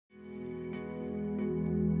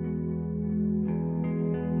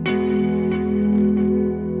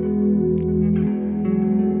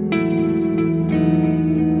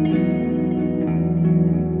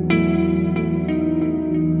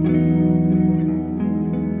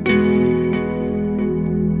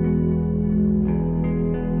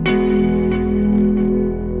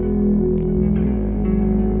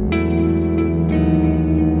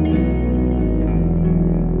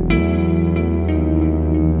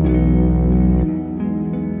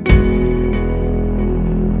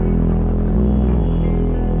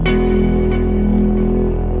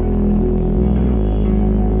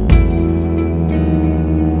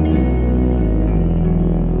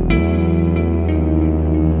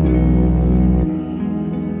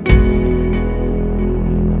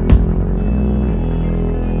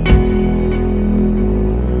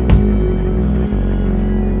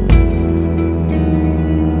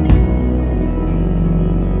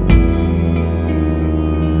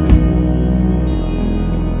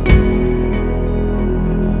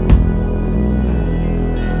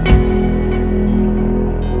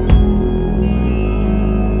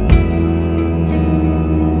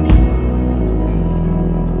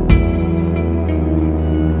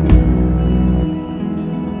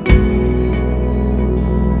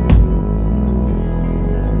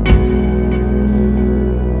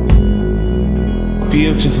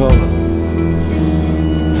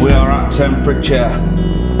temperature.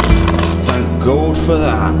 Thank God for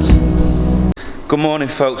that. Good morning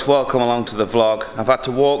folks, welcome along to the vlog. I've had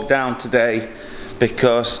to walk down today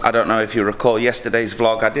because I don't know if you recall yesterday's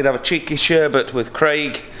vlog, I did have a cheeky sherbet with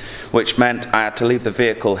Craig, which meant I had to leave the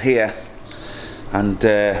vehicle here. And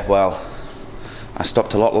well, I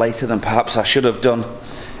stopped a lot later than perhaps I should have done.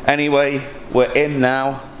 Anyway, we're in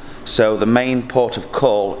now, so the main port of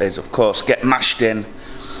call is of course get mashed in,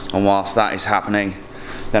 and whilst that is happening,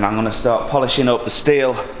 then I'm going to start polishing up the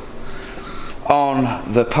steel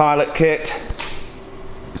on the pilot kit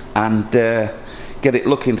and get it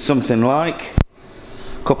looking something like.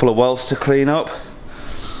 A couple of welds to clean up.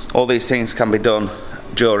 All these things can be done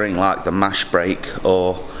during like the mash break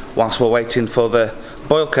or whilst we're waiting for the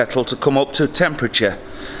boil kettle to come up to temperature.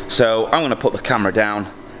 So I'm going to put the camera down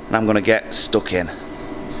and I'm going to get stuck in.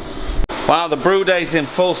 Wow, the brew day's in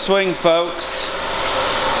full swing folks,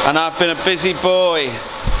 and I've been a busy boy.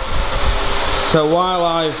 So while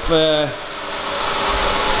I've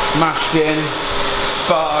mashed in,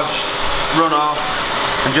 sparged, run off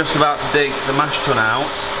and just about to dig the mash tun out,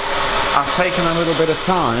 I've taken a little bit of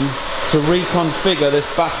time to reconfigure this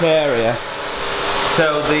back area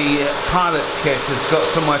so the pilot kit has got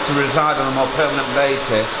somewhere to reside on a more permanent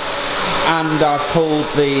basis, and I've pulled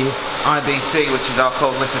the IBC, which is our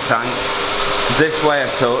cold liquor tank, this way a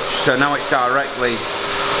touch, so now it's directly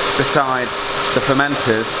beside the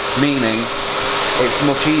fermenters, meaning it's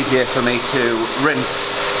much easier for me to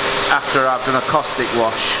rinse after I've done a caustic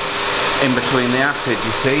wash in between the acid,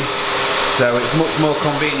 you see. So it's much more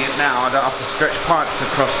convenient now. I don't have to stretch pipes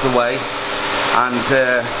across the way and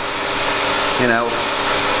you know,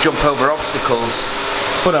 jump over obstacles.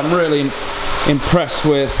 But I'm really impressed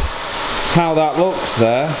with how that looks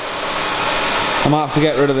there. I might have to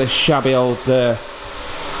get rid of this shabby old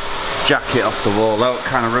jacket off the wall. That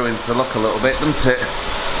kind of ruins the look a little bit, doesn't it?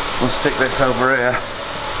 We'll stick this over here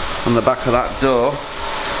on the back of that door.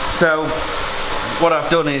 So what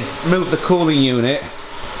I've done is move the cooling unit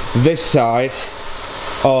this side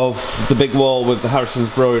of the big wall with the Harrison's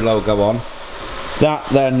Brewery logo on. That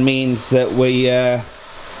then means that we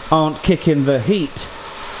aren't kicking the heat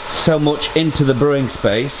so much into the brewing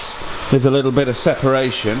space. There's a little bit of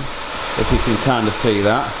separation, if you can kind of see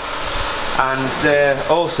that. And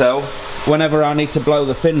also, whenever I need to blow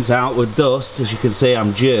the fins out with dust, as you can see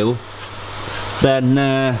I'm due, then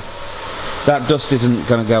that dust isn't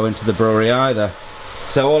going to go into the brewery either.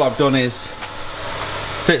 So all I've done is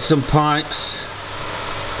fit some pipes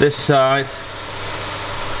this side.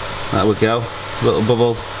 There we go, little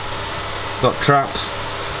bubble got trapped.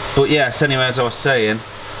 But yes, anyway, as I was saying,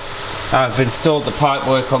 I've installed the pipe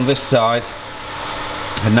work on this side,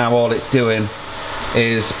 and now all it's doing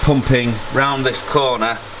is pumping round this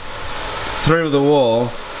corner through the wall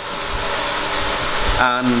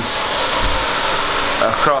and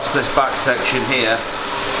across this back section here,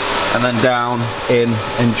 and then down in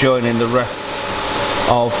and joining the rest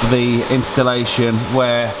of the installation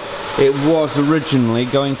where it was originally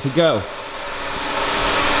going to go.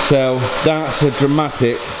 So that's a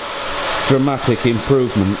dramatic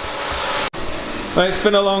improvement. Well, it's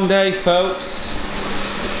been a long day folks,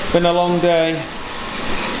 been a long day.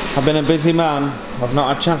 I've been a busy man. I've not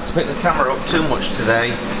had a chance to pick the camera up too much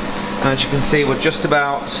today, and as you can see we're just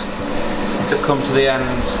about to come to the end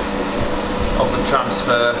of the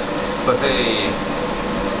transfer. But hey,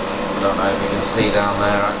 I don't know if you can see down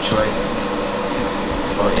there actually,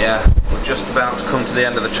 but yeah, we're just about to come to the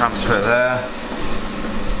end of the transfer there.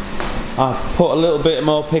 I've put a little bit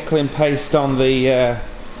more pickling paste on the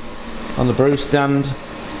brew stand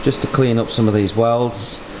just to clean up some of these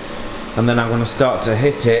welds, and then I'm going to start to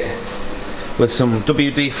hit it with some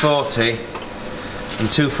WD-40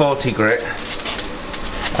 and 240 grit,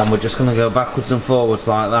 and we're just going to go backwards and forwards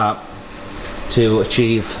like that to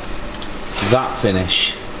achieve that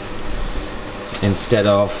finish, instead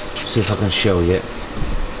of, see if I can show you.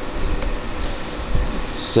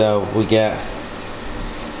 So we get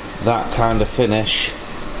that kind of finish.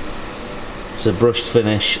 It's a brushed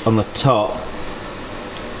finish on the top,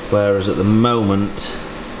 whereas at the moment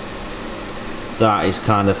that is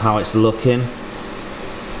kind of how it's looking,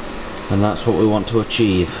 and that's what we want to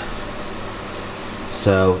achieve.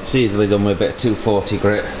 So it's easily done with a bit of 240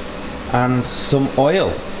 grit and some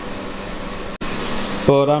oil.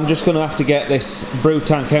 But I'm just going to have to get this brew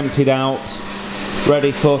tank emptied out,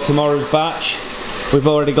 ready for tomorrow's batch. We've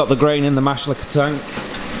already got the grain in the mash liquor tank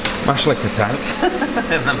in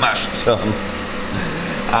the mash tun,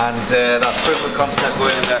 and that's proof of concept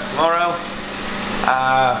going in there tomorrow.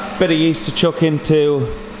 Bit of yeast to chuck into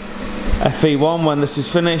FE1 when this is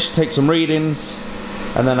finished, take some readings,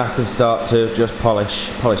 and then I can start to just polish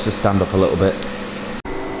the stand up a little bit.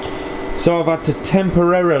 So I've had to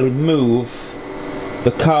temporarily move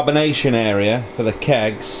the carbonation area for the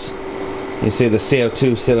kegs. You see the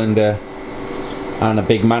CO2 cylinder and a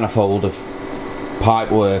big manifold of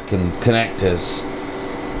pipework and connectors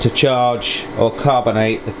to charge or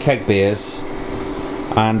carbonate the keg beers,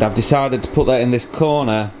 and I've decided to put that in this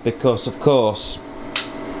corner because, of course,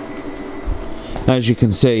 as you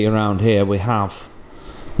can see around here, we have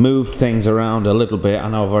moved things around a little bit. I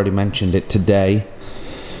know I've already mentioned it today.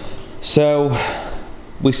 So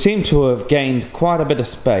we seem to have gained quite a bit of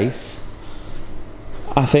space.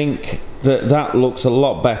 I think that looks a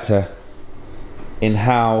lot better in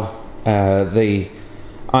how the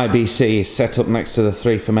IBC is set up next to the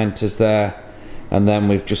 3 fermenters there, and then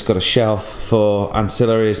we've just got a shelf for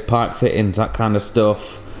ancillaries, pipe fittings, that kind of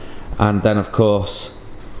stuff, and then of course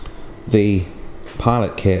the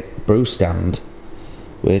pilot kit brew stand,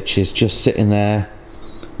 which is just sitting there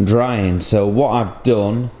drying. So what I've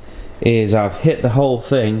done is I've hit the whole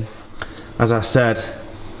thing, as I said,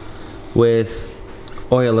 with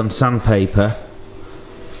oil and sandpaper,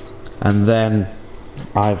 and then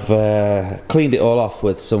I've cleaned it all off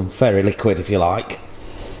with some fairy liquid, if you like,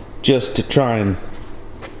 just to try and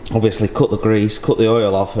obviously cut the grease, cut the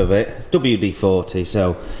oil off of it. It's WD-40,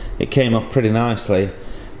 so it came off pretty nicely.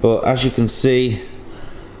 But as you can see,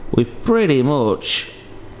 we've pretty much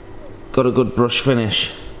got a good brush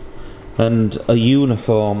finish and a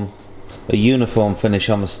uniform finish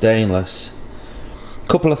on the stainless. A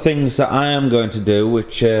couple of things that I am going to do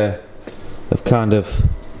which have kind of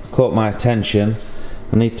caught my attention.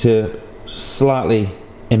 I need to slightly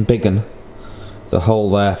embiggen the hole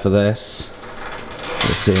there for this.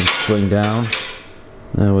 Let's see him swing down.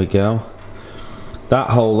 There we go. That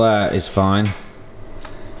hole there is fine,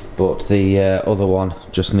 but the other one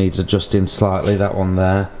just needs adjusting slightly. That one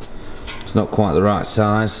there, it's not quite the right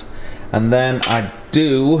size. And then I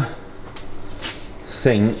do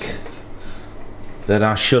think that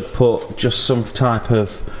I should put just some type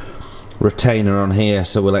of retainer on here,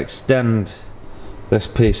 so we'll extend this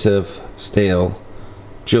piece of steel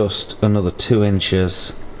just another 2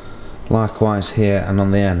 inches, likewise here and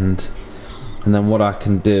on the end. And then what I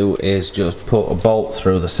can do is just put a bolt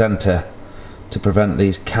through the center to prevent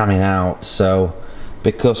these camming out. So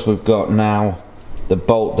because we've got now the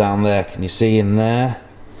bolt down there, can you see in there,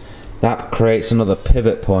 that creates another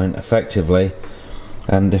pivot point effectively.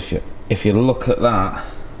 And if you look at that,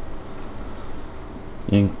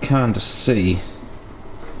 you can kind of see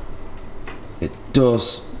it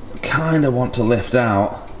does kind of want to lift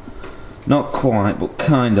out, not quite, but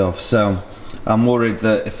kind of. So I'm worried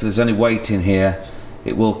that if there's any weight in here,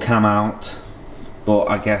 it will come out, but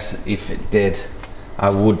I guess if it did,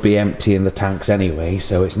 I would be emptying the tanks anyway,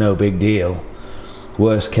 so it's no big deal.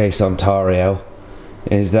 Worst case Ontario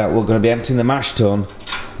is that we're going to be emptying the mash tun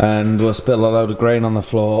and we'll spill a load of grain on the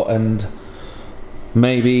floor and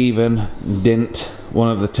maybe even dint one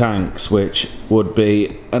of the tanks, which would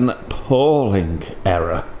be an appalling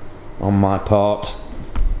error on my part.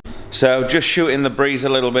 So just shooting the breeze a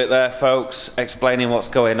little bit there, folks, explaining what's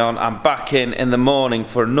going on. I'm back in the morning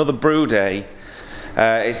for another brew day.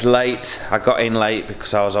 It's late. I got in late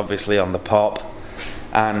because I was obviously on the pop,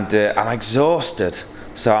 and I'm exhausted.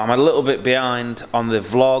 So I'm a little bit behind on the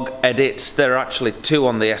vlog edits. There are actually 2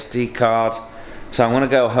 on the SD card. So I'm going to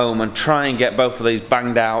go home and try and get both of these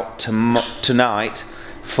banged out tonight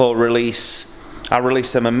for release. I'll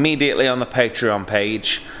release them immediately on the Patreon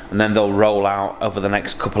page, and then they'll roll out over the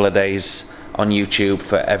next couple of days on YouTube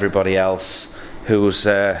for everybody else who's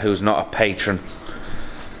not a patron.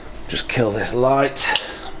 Just kill this light.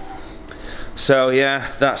 So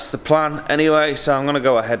yeah, that's the plan anyway, so I'm going to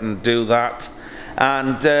go ahead and do that.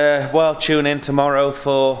 And well, tune in tomorrow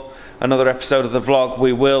for another episode of the vlog.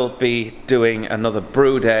 We will be doing another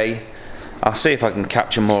brew day. I'll see if I can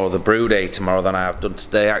capture more of the brew day tomorrow than I have done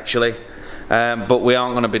today, actually. But we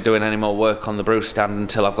aren't going to be doing any more work on the brew stand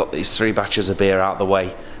until I've got these 3 batches of beer out of the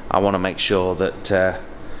way. I want to make sure that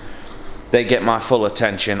they get my full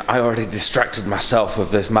attention. I already distracted myself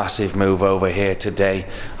with this massive move over here today.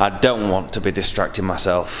 I don't want to be distracting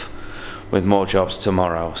myself with more jobs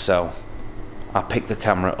tomorrow, so I'll pick the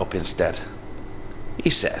camera up instead. He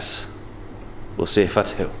says. We'll see if I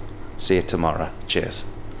do. See you tomorrow. Cheers.